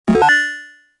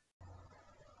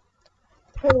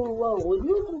Hello, and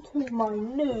welcome to my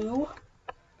new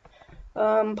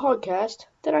podcast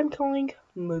that I'm calling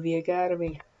Movie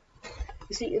Academy.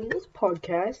 You see, in this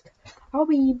podcast, I'll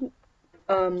be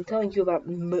telling you about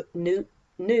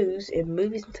news in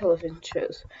movies and television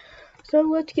shows. So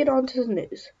let's get on to the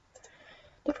news.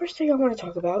 The first thing I want to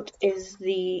talk about is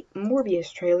the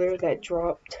Morbius trailer that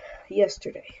dropped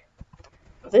yesterday.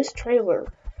 This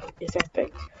trailer is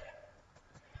epic.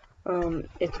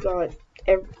 It's got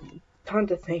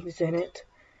tons of things in it.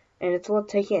 And it's a lot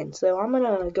to take in, so I'm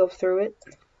gonna go through it.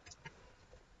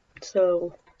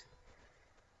 So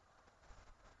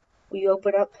we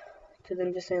open up to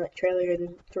them just saying like trailer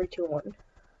in 3, 2, 1.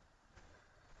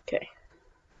 Okay.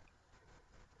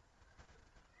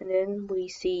 And then we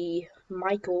see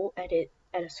Michael at a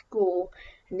school,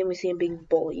 and then we see him being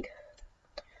bullied.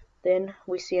 Then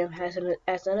we see him as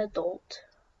an adult,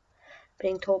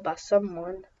 being told by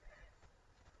someone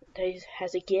that he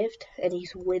has a gift, and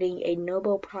he's winning a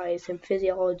Nobel Prize in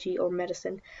physiology or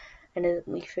medicine. And then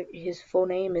his full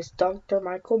name is Dr.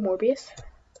 Michael Morbius.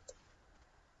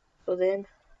 So then,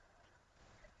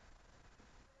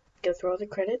 go through all the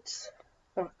credits.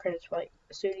 Credits like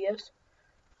studios.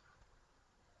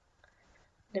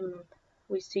 Then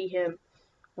we see him,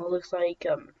 what looks like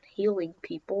healing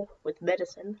people with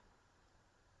medicine.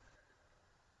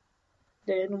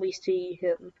 Then we see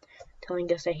him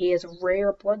telling us that he has a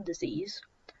rare blood disease.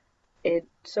 And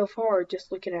so far,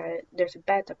 just looking at it, there's a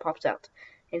bat that pops out.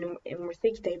 And we're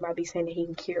thinking they might be saying that he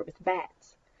can cure it with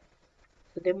bats.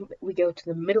 So then we go to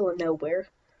the middle of nowhere.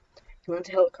 He wants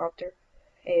a helicopter.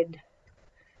 And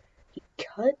he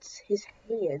cuts his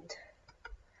hand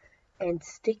and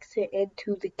sticks it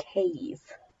into the cave.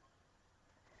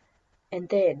 And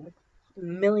then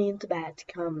millions of bats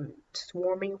come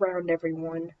swarming around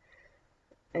everyone.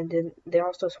 And then they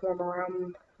also swarm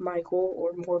around Michael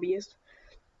or Morbius.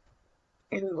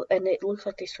 And it looks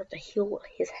like they start to heal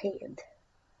his hand.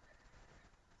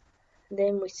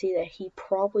 Then we see that he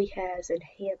probably has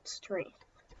enhanced strength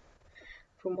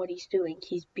from what he's doing.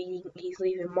 He's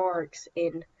leaving marks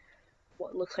in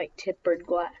what looks like tempered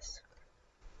glass.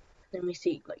 Then we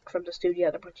see, like, from the studio,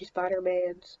 a bunch of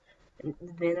Spider-Mans and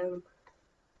Venom.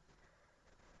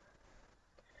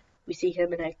 We see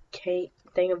him in a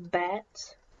thing of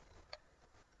bats.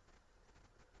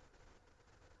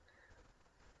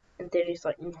 And then he's,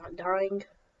 like, not dying.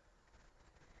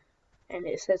 And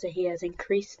it says that he has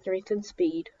increased strength and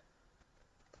speed.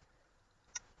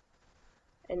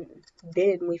 And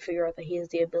then we figure out that he has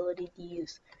the ability to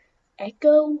use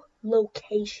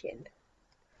echolocation,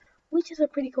 which is a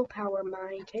pretty cool power in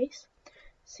my case.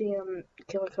 See him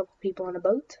kill a couple people on a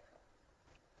boat.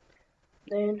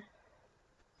 Then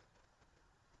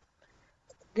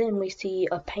we see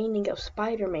a painting of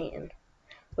Spider-Man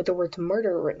with the words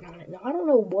murder written on it. Now, I don't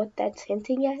know what that's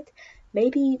hinting at.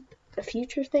 Maybe a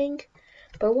future thing.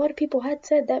 But a lot of people had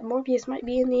said that Morbius might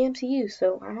be in the MCU,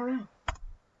 so I don't know.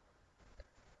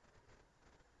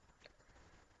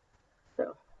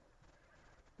 So,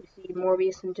 we see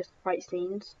Morbius in just fight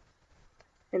scenes.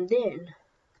 And then,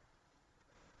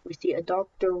 we see a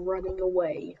doctor running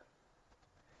away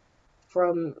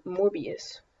from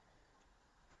Morbius.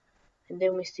 And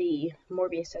then we see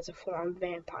Morbius as a full-on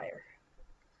vampire.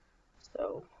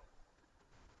 So,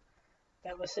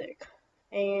 that was sick.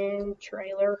 And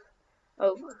trailer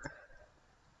over.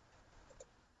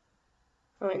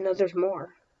 Oh, wait, no, there's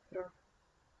more.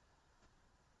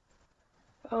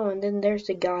 Oh, and then there's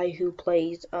the guy who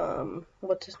plays,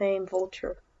 what's his name?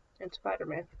 Vulture in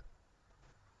Spider-Man.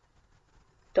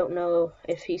 Don't know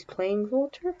if he's playing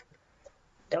Vulture.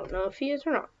 Don't know if he is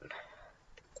or not.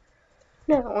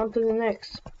 Now, on to the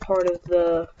next part of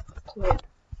the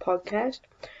podcast.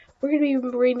 We're going to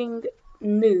be reading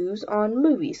news on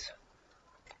movies.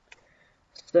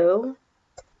 So,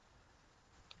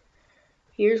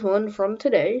 here's one from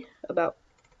today about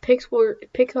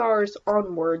Pixar's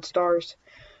Onward stars.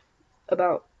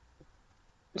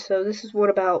 So this is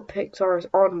what about Pixar's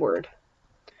Onward.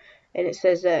 And it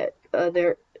says that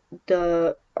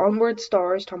the Onward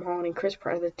stars, Tom Holland and Chris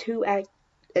Pratt, the two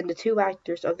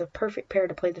actors of the perfect pair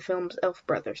to play the film's Elf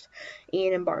brothers,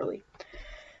 Ian and Barley.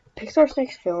 Pixar's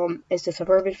next film is the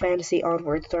suburban fantasy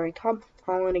Onward, starring Tom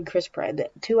Holland and Chris Pratt. The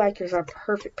two actors are a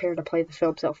perfect pair to play the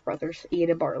film's Elf brothers, Ian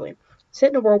and Barley.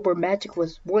 Set in a world where magic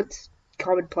was once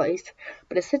commonplace,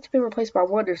 but has since been replaced by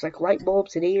wonders like light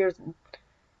bulbs and ears.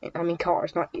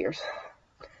 Cars, not ears.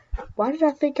 Why did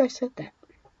I think I said that?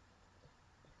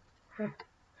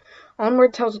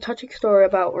 Onward tells a touching story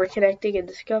about reconnecting and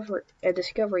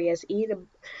discovery as Ian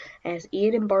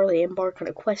and Barley embark on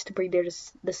a quest to bring their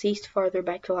deceased father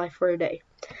back to life for a day.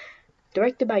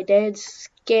 Directed by Dan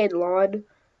Scanlon,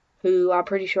 who I'm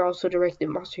pretty sure also directed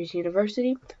Monsters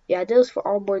University. The ideas for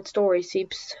Onward Story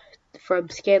seeps from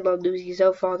Scanlon losing his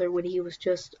own father when he was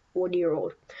just 1 year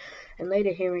old, and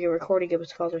later hearing a recording of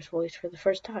his father's voice for the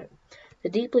first time. The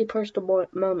deeply personal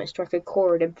moment struck a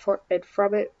chord, and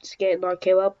from it, Scanlon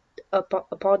came up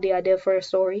upon the idea for a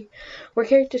story where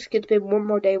characters could spend one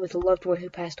more day with a loved one who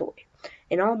passed away.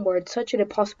 In Onward, such an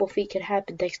impossible feat could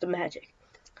happen thanks to magic.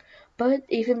 But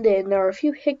even then, there are a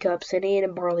few hiccups in Ian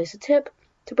and Barley's attempt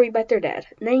to bring back their dad.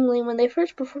 Namely, when they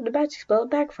first perform the magic spell, it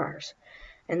backfires,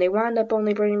 and they wind up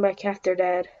only bringing back half their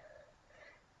dad.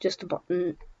 Just about,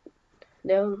 they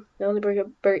only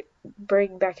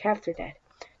bring back half their dad,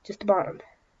 just the bottom.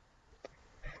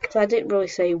 So I didn't really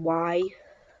say why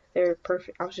they're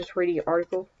perfect. I was just reading an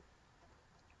article.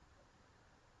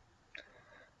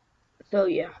 So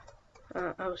yeah,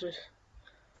 I was just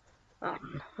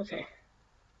okay.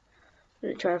 I'm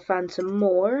gonna try to find some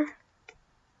more.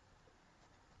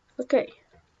 Okay.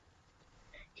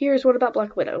 Here's one about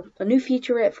Black Widow. A new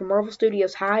featurette from Marvel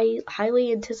Studios'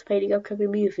 highly anticipating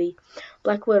upcoming movie,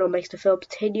 Black Widow, makes the film's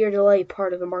 10-year delay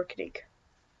part of the marketing.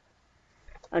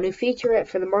 A new featurette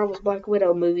for the Marvel's Black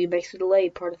Widow movie makes the delay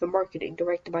part of the marketing,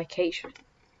 directed by Kate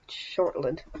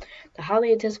Shortland. The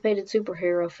highly anticipated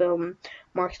superhero film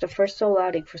marks the first solo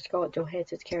outing for Scarlett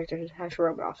Johansson's character Natasha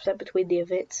Romanoff, set between the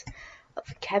events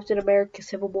of Captain America: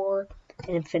 Civil War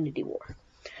and Infinity War.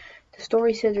 The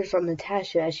story centers on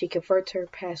Natasha as she confronts her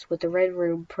past with the Red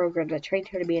Room program that trained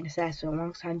her to be an assassin.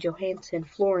 Alongside Johansson,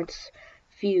 Florence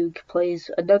Pugh plays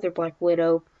another Black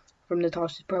Widow from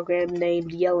Natasha's program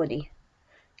named Yelena,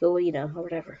 or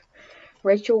whatever.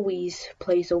 Rachel Weisz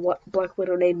plays a Black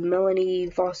Widow named Melanie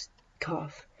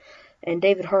Voskov, and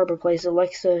David Harbour plays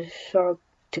Alexa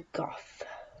Shoggoth,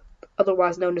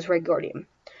 otherwise known as Red Guardian.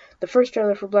 The first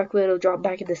trailer for Black Widow dropped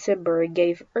back in December and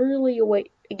gave eagerly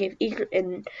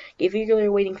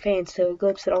awaiting fans a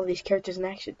glimpse at all these characters in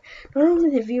action. Not only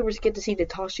did viewers get to see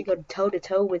Natasha go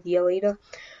toe-to-toe with Yelena,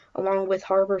 along with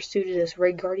Harbour suited as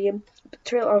Red Guardian, but the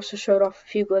trailer also showed off a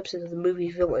few glimpses of the movie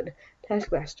villain,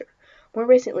 Taskmaster. More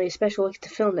recently, a special look at the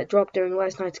film that dropped during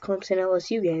last night's Clemson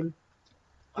LSU game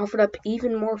offered up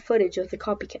even more footage of the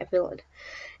copycat villain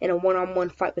in a one-on-one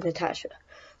fight with Natasha.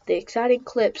 The exciting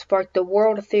clip sparked a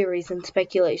world of theories and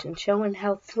speculation, showing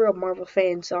how thrilled Marvel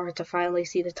fans are to finally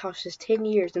see Natasha's 10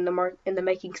 years in the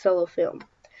making solo film.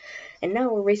 And now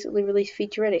a recently released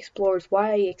featurette explores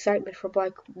why excitement for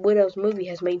Black Widow's movie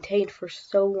has maintained for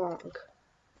so long.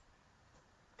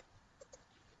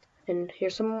 And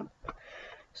here's some...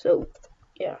 So,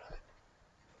 yeah.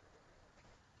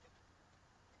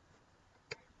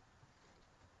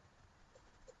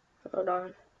 Hold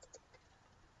on.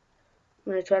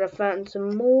 I'm gonna try to find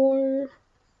some more.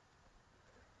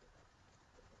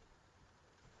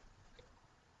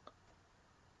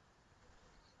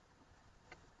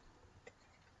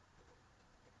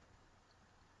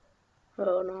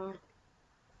 Hold on.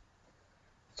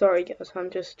 Sorry guys, I'm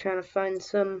just trying to find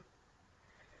some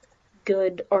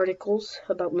good articles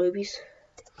about movies.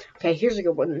 Okay, here's a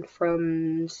good one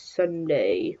from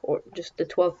Sunday, or just the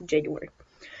 12th of January.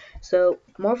 So,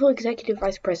 Marvel Executive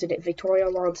Vice President Victoria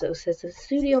Alonso says the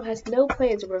studio has no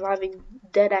plans of reviving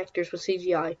dead actors with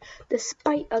CGI,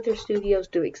 despite other studios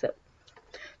doing so.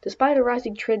 Despite a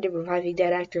rising trend in reviving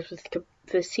dead actors with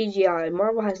CGI,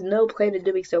 Marvel has no plan of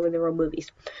doing so in their own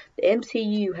movies. The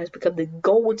MCU has become the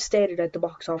gold standard at the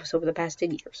box office over the past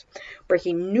 10 years,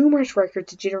 breaking numerous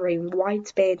records and generating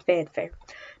widespread fanfare.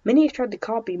 Many have tried to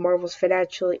copy Marvel's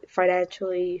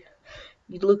financially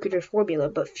lucrative formula,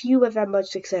 but few have had much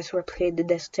success replicating the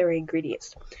necessary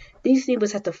ingredients. DC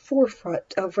was at the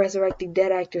forefront of resurrecting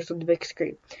dead actors on the big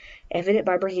screen, evident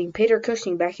by bringing Peter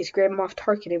Cushing back as Grand Moff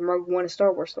Tarkin in Rogue One: A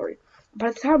Star Wars Story.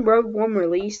 By the time Rogue One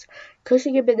released,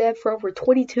 Cushing had been dead for over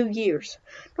 22 years,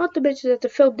 not to mention that the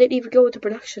film didn't even go into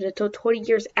production until 20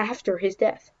 years after his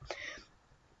death.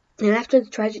 And after the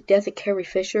tragic death of Carrie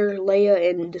Fisher, Leia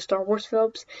in the Star Wars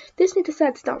films, Disney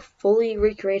decided to not fully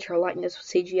recreate her likeness with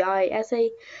CGI as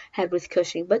they had with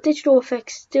Cushing, but digital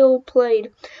effects still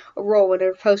played a role in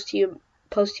her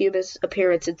posthumous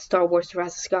appearance in Star Wars: The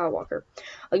Rise of Skywalker.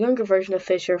 A younger version of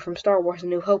Fisher from Star Wars: A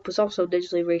New Hope was also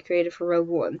digitally recreated for Rogue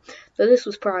One, though this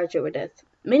was prior to her death.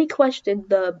 Many questioned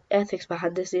the ethics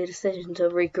behind Disney's decision to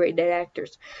recreate dead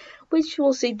actors, which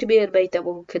will seem to be a debate that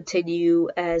will continue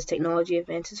as technology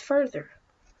advances further.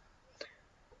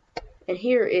 And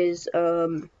here is,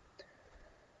 yeah.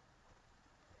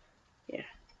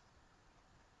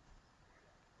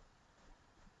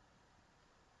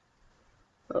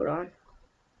 Hold on.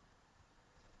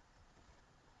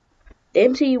 The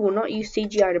MCU will not use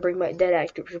CGI to bring back dead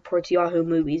actors, reports Yahoo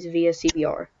Movies via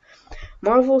CBR.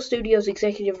 Marvel Studios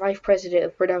Executive Vice President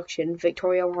of Production,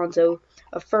 Victoria Alonso,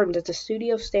 affirmed that the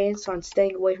studio stands on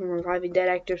staying away from reviving dead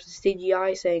actors with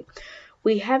CGI, saying,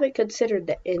 We haven't considered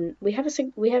that.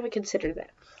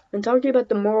 When talking about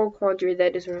the moral quandary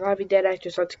that is reviving dead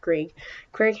actors on screen,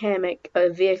 Craig Hammack, a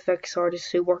VFX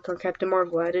artist who worked on Captain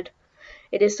Marvel, added,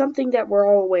 It is something that we're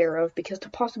all aware of because the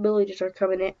possibilities are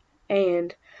coming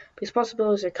and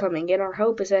our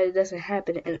hope is that it doesn't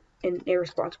happen in an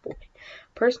irresponsible way.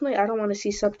 Personally, I don't want to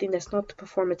see something that's not the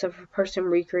performance of a person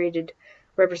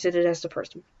represented as the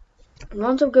person.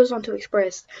 Alonso goes on to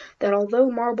express that although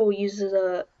Marvel uses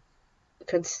a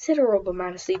considerable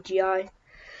amount of CGI,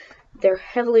 they're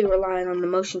heavily reliant on the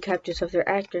motion captures of their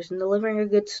actors in delivering a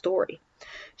good story.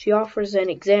 She offers an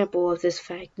example of this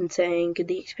fact in saying,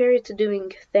 The experience of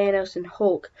doing Thanos and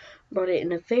Hulk brought it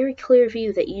in a very clear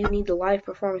view that you need the live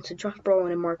performance of Josh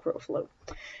Brolin and Mark Ruffalo.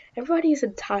 Everybody is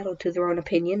entitled to their own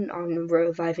opinion on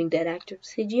reviving dead actors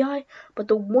with CGI, but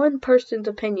the one person's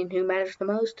opinion who matters the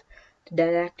most, the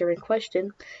dead actor in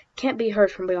question, can't be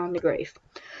heard from beyond the grave.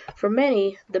 For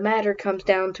many, the matter comes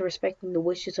down to respecting the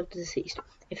wishes of the deceased.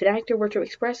 If an actor were to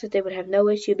express that they would have no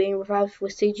issue being revived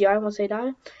with CGI once they die,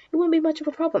 it wouldn't be much of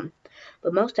a problem.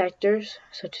 But most actors,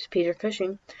 such as Peter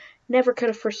Cushing, never could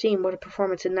have foreseen what a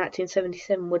performance in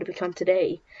 1977 would have become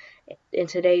today, in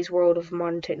today's world of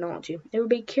modern technology. It would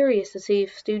be curious to see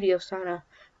if studios sign a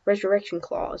resurrection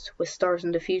clause with stars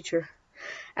in the future.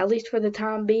 At least for the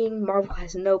time being, Marvel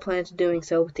has no plans of doing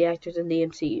so with the actors in the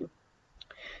MCU.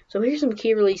 So here's some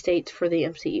key release dates for the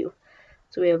MCU.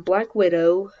 So we have Black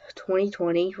Widow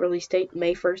 2020, release date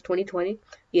May 1st, 2020.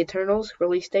 The Eternals,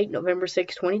 release date November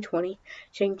 6, 2020.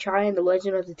 Shang-Chi and the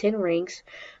Legend of the Ten Rings,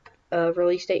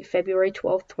 release date February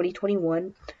 12th,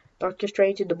 2021. Doctor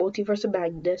Strange and the Multiverse of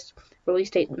Madness,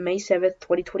 release date May 7th,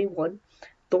 2021.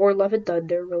 Thor Love and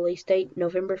Thunder, release date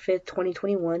November 5th,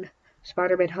 2021.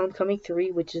 Spider-Man Homecoming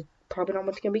 3, which is probably not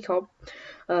what's going to be called,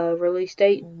 release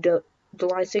date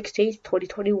July 16th,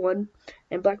 2021.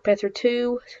 And Black Panther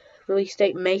 2, release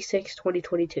date May 6th,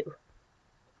 2022.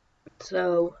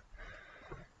 So,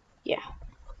 yeah.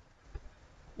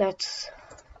 That's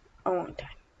a long time.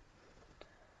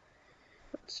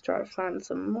 Let's try to find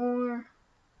some more.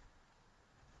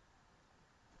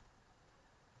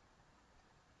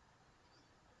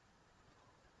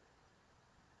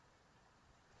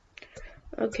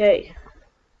 Okay.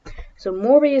 So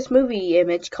Morbius movie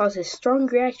image causes strong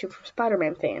reaction from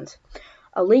Spider-Man fans.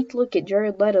 A leaked look at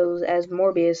Jared Leto as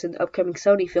Morbius in the upcoming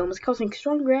Sony film is causing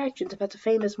strong reactions about the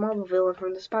famous Marvel villain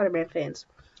from the Spider-Man fans.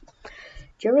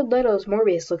 Jared Leto's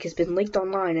Morbius look has been leaked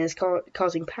online and is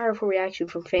causing powerful reaction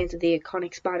from fans of the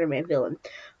iconic Spider-Man villain.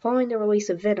 Following the release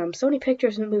of Venom, Sony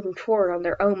Pictures is moving forward on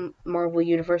their own Marvel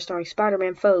universe starring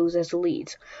Spider-Man foes as the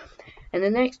leads. And the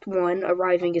next one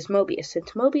arriving is Mobius.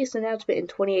 Since Mobius' announcement in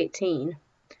 2018,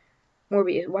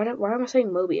 Morbius. Why am I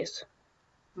saying Mobius?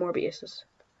 Morbius.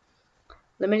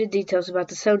 Limited details about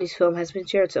the Sony's film has been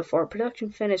shared so far. Production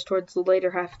finished towards the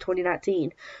later half of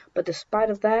 2019, but despite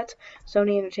of that,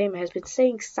 Sony Entertainment has been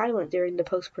staying silent during the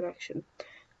post-production.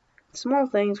 Small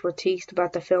things were teased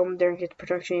about the film during its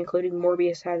production, including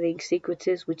Morbius having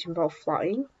sequences which involve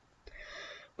flying.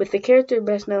 With the character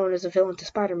best known as a villain to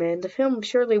Spider-Man, the film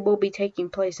surely will be taking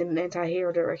place in an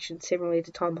anti-hero direction, similarly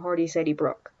to Tom Hardy's Eddie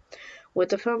Brock. With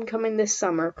the film coming this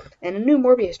summer, and a new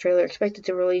Morbius trailer expected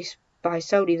to release by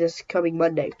Sony this coming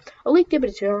Monday, a leaked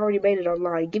image has already made it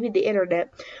online, giving the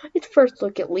internet its first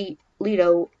look at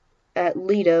Leto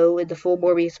in the full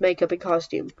Morbius makeup and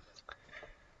costume.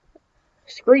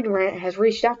 Screen Rant has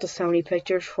reached out to Sony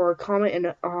Pictures for a comment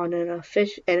on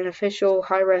an official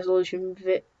high-resolution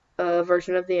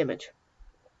version of the image.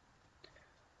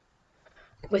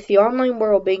 With the online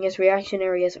world being as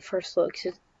reactionary as it first looks,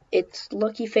 its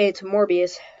lucky fans of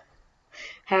Morbius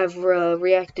have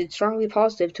reacted strongly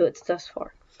positive to it thus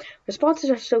far. Responses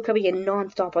are still coming in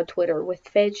non-stop on Twitter, with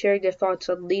fans sharing their thoughts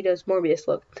on Leto's Morbius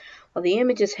look. While the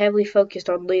image is heavily focused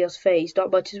on Leo's face,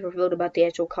 not much is revealed about the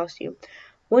actual costume.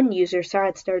 One user,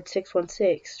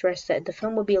 ScienceNerd616, stressed that the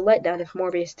film would be a letdown if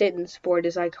Morbius didn't sport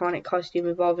his iconic costume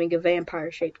involving a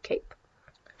vampire-shaped cape.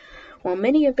 While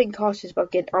many have been cautious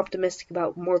about getting optimistic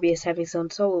about Morbius having his own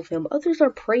solo film, others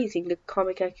are praising the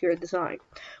comic-accurate design.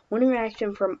 One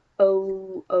reaction from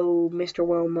Mr.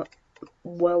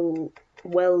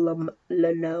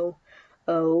 Wellamo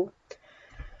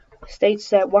states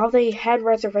that while they had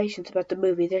reservations about the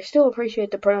movie, they still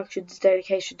appreciate the production's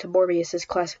dedication to Morbius'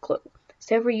 classic look.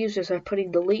 Several users are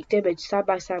putting the leaked image side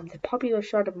by side with the popular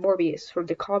shot of Morbius from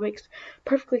the comics,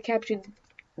 perfectly capturing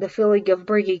the feeling of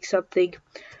bringing something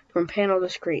from panel to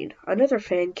screen. Another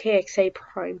fan, KXA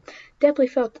Prime, definitely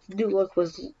felt that the new look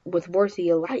was worthy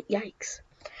a light yikes.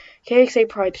 KXA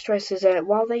Prime stresses that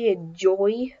while they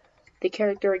enjoy the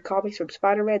character in comics from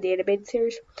Spider-Man, the animated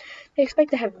series, they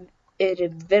expect to have it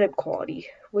in Venom quality,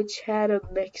 which had a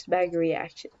mixed bag of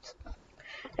reactions.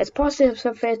 As positive as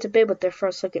some fans have been with their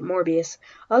first look at Morbius,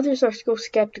 others are still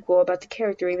skeptical about the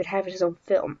character even having his own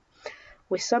film,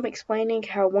 with some explaining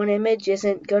how one image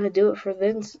isn't going to do it for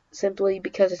them simply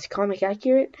because it's comic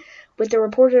accurate. With the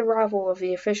reported arrival of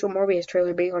the official Morbius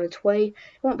trailer being on its way, it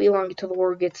won't be long until the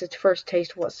world gets its first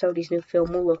taste of what Sony's new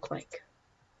film will look like.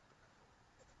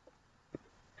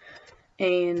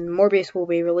 And Morbius will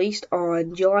be released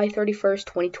on July 31st,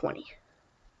 2020.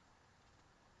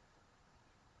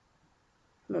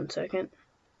 One second.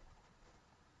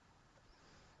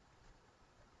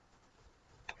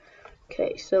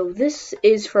 Okay, so this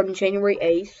is from January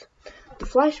 8th. The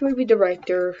Flash movie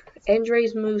director,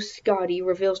 Andres Muscati,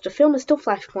 reveals the film is still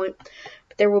Flashpoint,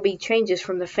 but there will be changes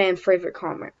from the fan favorite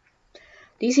comic.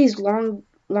 DC's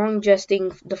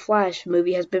long-gesting The Flash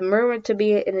movie has been rumored to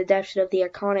be an adaptation of the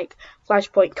iconic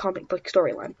Flashpoint comic book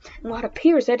storyline. And while it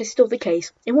appears that is still the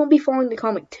case, it won't be following the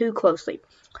comic too closely.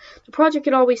 The project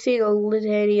could always see a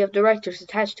litany of directors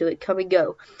attached to it come and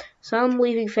go, some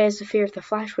leaving fans to fear if The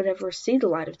Flash would ever see the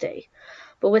light of day.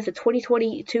 But with the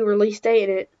 2022 release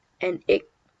date and It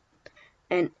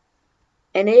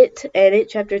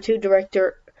Chapter 2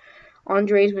 director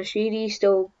Andres Muscati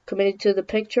still committed to the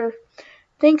picture,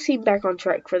 things seem back on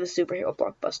track for the superhero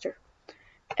blockbuster.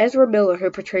 Ezra Miller,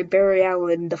 who portrayed Barry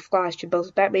Allen in The Flash in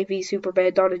both Batman v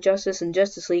Superman, Dawn of Justice, and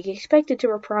Justice League, is expected to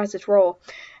reprise his role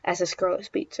as the Scarlet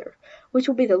Speedster, which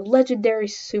will be the legendary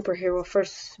superhero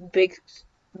first big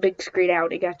screen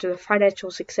outing after the financial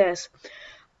success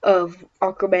of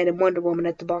Aquaman and Wonder Woman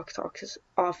at the box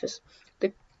office.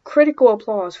 The critical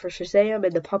applause for Shazam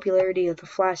and the popularity of the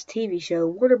Flash TV show,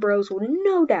 Warner Bros. Will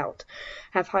no doubt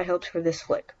have high hopes for this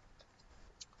flick.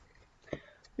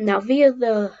 Now, via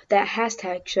that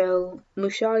hashtag show,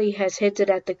 Muscati has hinted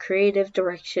at the creative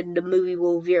direction the movie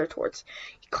will veer towards.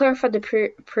 He clarified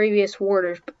the previous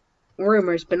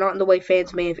rumors, but not in the way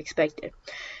fans may have expected.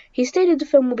 He stated the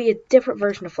film will be a different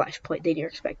version of Flashpoint than you're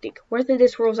expecting. Whether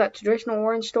this rules out traditional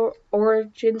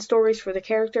origin stories for the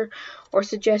character, or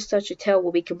suggests such a tale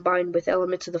will be combined with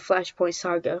elements of the Flashpoint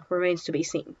saga, remains to be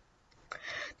seen.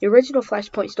 The original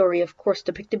Flashpoint story, of course,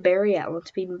 depicted Barry Allen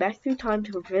speeding back through time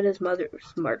to prevent his mother's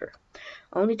murder,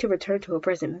 only to return to a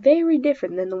present very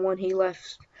different than the one he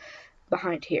left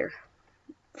behind here.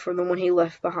 But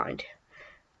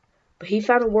he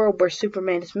found a world where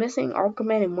Superman is missing,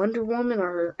 Aquaman and Wonder Woman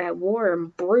are at war,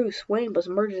 and Bruce Wayne was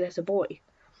murdered as a boy,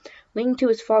 leading to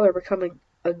his father becoming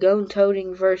a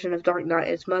gun-toting version of Dark Knight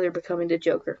and his mother becoming the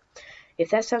Joker. If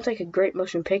that sounds like a great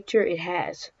motion picture, it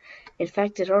has. In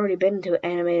fact, it's already been into an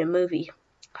animated movie.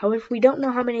 However, we don't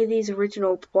know how many of these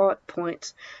original plot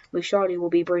points Muscati will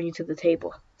be bringing to the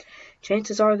table.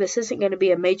 Chances are this isn't going to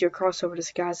be a major crossover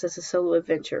disguised as a solo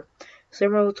adventure,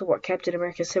 similar to what Captain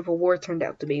America Civil War turned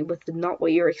out to be, with the not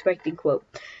what you're expecting quote.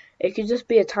 It could just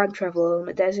be a time travel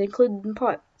element that is included in the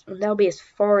plot, and that'll be as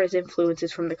far as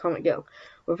influences from the comic go.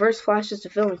 Reverse flashes to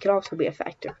film could also be a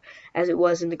factor, as it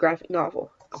was in the graphic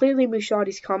novel. Clearly,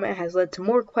 Muscati's comment has led to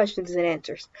more questions than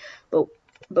answers, but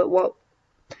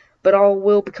all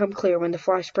will become clear when The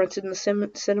Flash printed in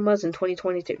the cinemas in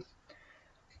 2022.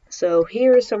 So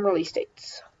here are some release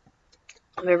dates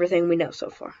of everything we know so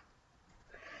far.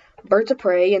 Birds of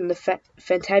Prey and the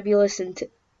Fantabulous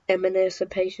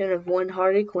Emancipation of One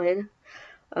Harley Quinn,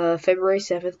 February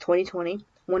 7th, 2020.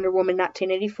 Wonder Woman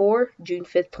 1984, June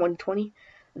 5th, 2020.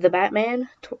 The Batman,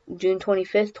 June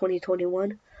 25th,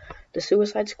 2021. The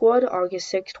Suicide Squad, August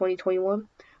 6, 2021.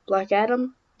 Black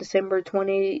Adam, December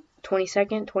 22nd,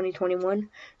 2021.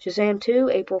 Shazam 2,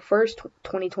 April 1st,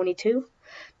 2022.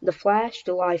 The Flash,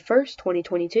 July 1st,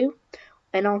 2022.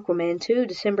 And Aquaman 2,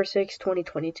 December 6th,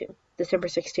 2022. December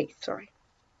 16th, sorry.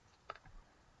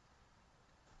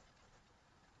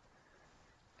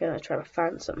 Gonna try to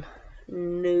find some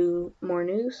more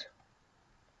news.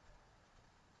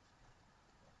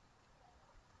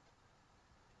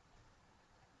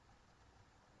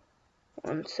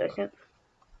 One second.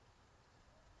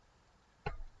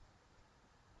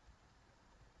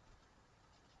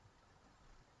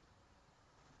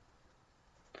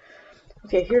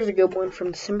 Okay, here's a good one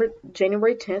from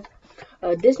January 10th.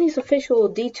 Disney's official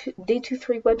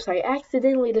D23 website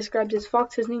accidentally described as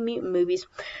Fox's New Mutant movies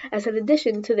as an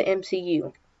addition to the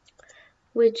MCU,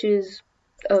 which is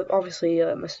obviously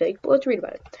a mistake, but let's read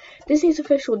about it. Disney's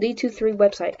official D23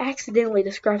 website accidentally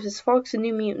describes its Fox and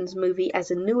New Mutants movie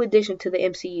as a new addition to the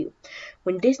MCU.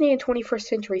 When Disney and 21st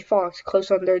Century Fox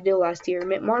closed on their deal last year, it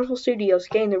meant Marvel Studios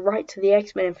gained the right to the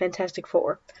X-Men and Fantastic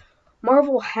Four.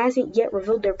 Marvel hasn't yet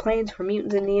revealed their plans for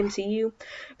mutants in the MCU,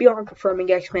 beyond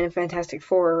confirming X-Men and Fantastic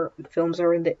Four films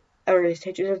are in the early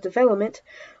stages of development,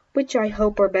 which I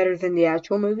hope are better than the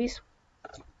actual movies.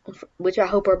 Which I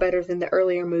hope are better than the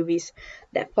earlier movies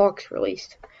that Fox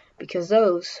released, because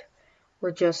those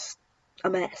were just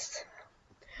a mess.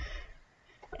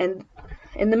 And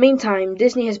in the meantime,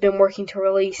 Disney has been working to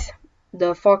release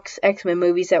the Fox X-Men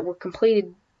movies that were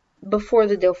completed before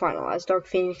the deal finalized, Dark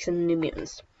Phoenix and the New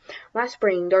Mutants. Last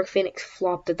spring, Dark Phoenix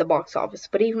flopped at the box office,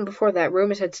 but even before that,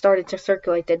 rumors had started to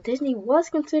circulate that Disney was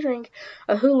considering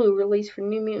a Hulu release for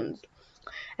New Mutants.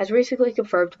 As recently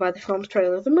confirmed by the film's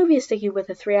trailer, the movie is sticking with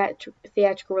a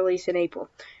theatrical release in April.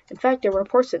 In fact, there are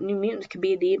reports that New Mutants could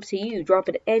be in the MCU,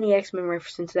 dropping any X-Men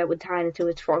references that would tie into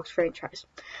its Fox franchise.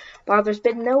 While there's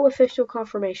been no official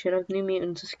confirmation of New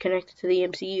Mutants as connected to the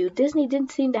MCU, Disney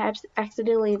didn't seem to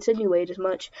accidentally insinuate as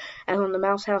much as on the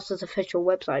Mouse House's official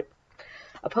website.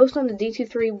 A post on the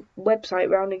D23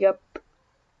 website rounding up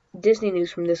Disney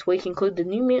news from this week include the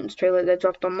New Mutants trailer that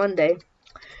dropped on Monday.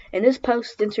 In this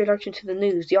post's introduction to the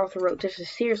news, the author wrote, "This is a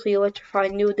seriously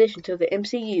electrifying new addition to the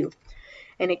MCU,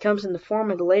 and it comes in the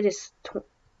form of the latest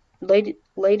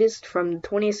from the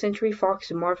 20th Century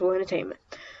Fox and Marvel Entertainment."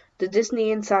 The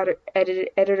Disney Insider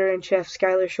editor-in-chief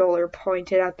Skylar Scholler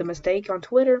pointed out the mistake on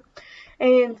Twitter,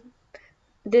 and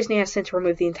Disney has since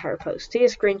removed the entire post. See a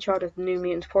screenshot of the New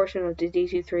Mutants portion of the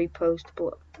D23 post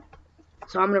below.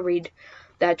 So I'm going to read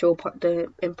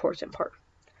the important part.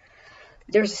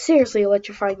 There's a seriously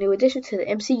electrifying new addition to the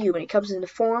MCU, and it comes in the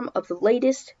form of the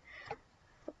latest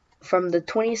from the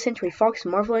 20th Century Fox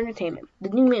and Marvel Entertainment. The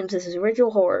New Mutants is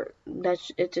original horror.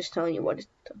 It's just telling you what it's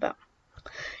about.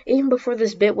 Even before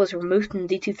this bit was removed from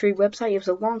the D23 website, it was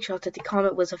a long shot that the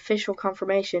comment was official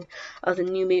confirmation of the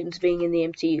New Mutants being in the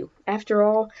MCU. After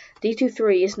all,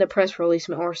 D23 isn't a press release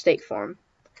or a state form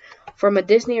from a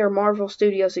Disney or Marvel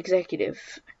Studios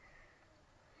executive.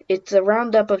 It's a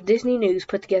roundup of Disney news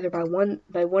put together by one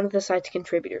of the site's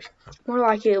contributors. More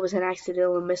likely it was an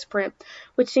accidental misprint,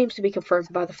 which seems to be confirmed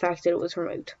by the fact that it was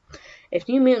removed. If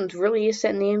New Mutants really is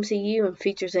set in the MCU and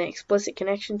features an explicit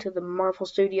connection to the Marvel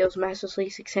Studios' massively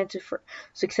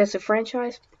successive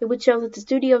franchise, it would show that the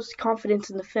studio's confidence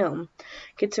in the film,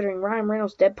 considering Ryan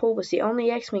Reynolds' Deadpool was the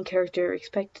only X-Men character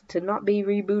expected to not be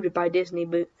rebooted by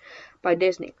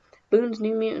Disney. Boone's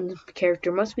New Mutant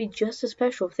character must be just as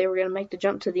special if they were going to make the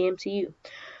jump to the MCU.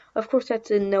 Of course,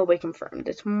 that's in no way confirmed.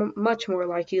 It's much more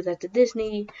likely that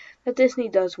Disney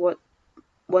does what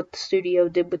the studio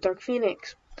did with Dark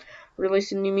Phoenix,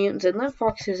 releasing New Mutants and let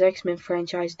Fox's X-Men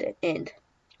franchise end.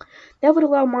 That would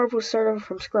allow Marvel to start over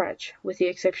from scratch, with the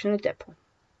exception of Deadpool.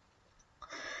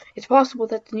 It's possible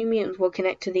that the New Mutants will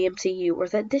connect to the MCU, or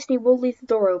that Disney will leave the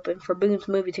door open for Boone's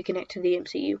movie to connect to the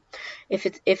MCU, if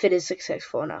it is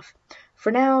successful enough.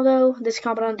 For now, though, this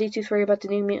comment on D23 about the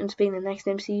New Mutants being the next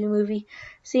MCU movie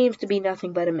seems to be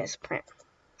nothing but a misprint.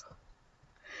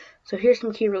 So here's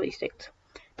some key release dates.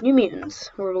 New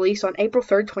Mutants were released on April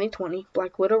 3rd, 2020.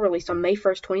 Black Widow released on May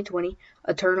 1st, 2020.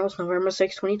 Eternals, November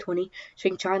 6th, 2020.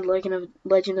 Shang-Chi and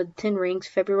Legend of the Ten Rings,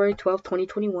 February 12th,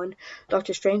 2021.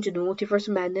 Doctor Strange and the Multiverse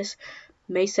of Madness,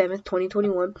 May 7th,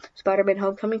 2021. Spider-Man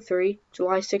Homecoming 3,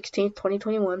 July 16th,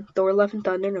 2021. Thor: Love and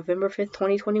Thunder, November 5th,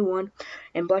 2021.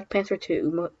 And Black Panther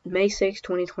 2, May 6th,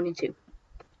 2022.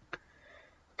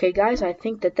 Okay, guys, I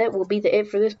think that will be it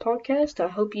for this podcast. I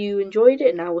hope you enjoyed it,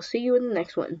 and I will see you in the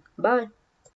next one. Bye.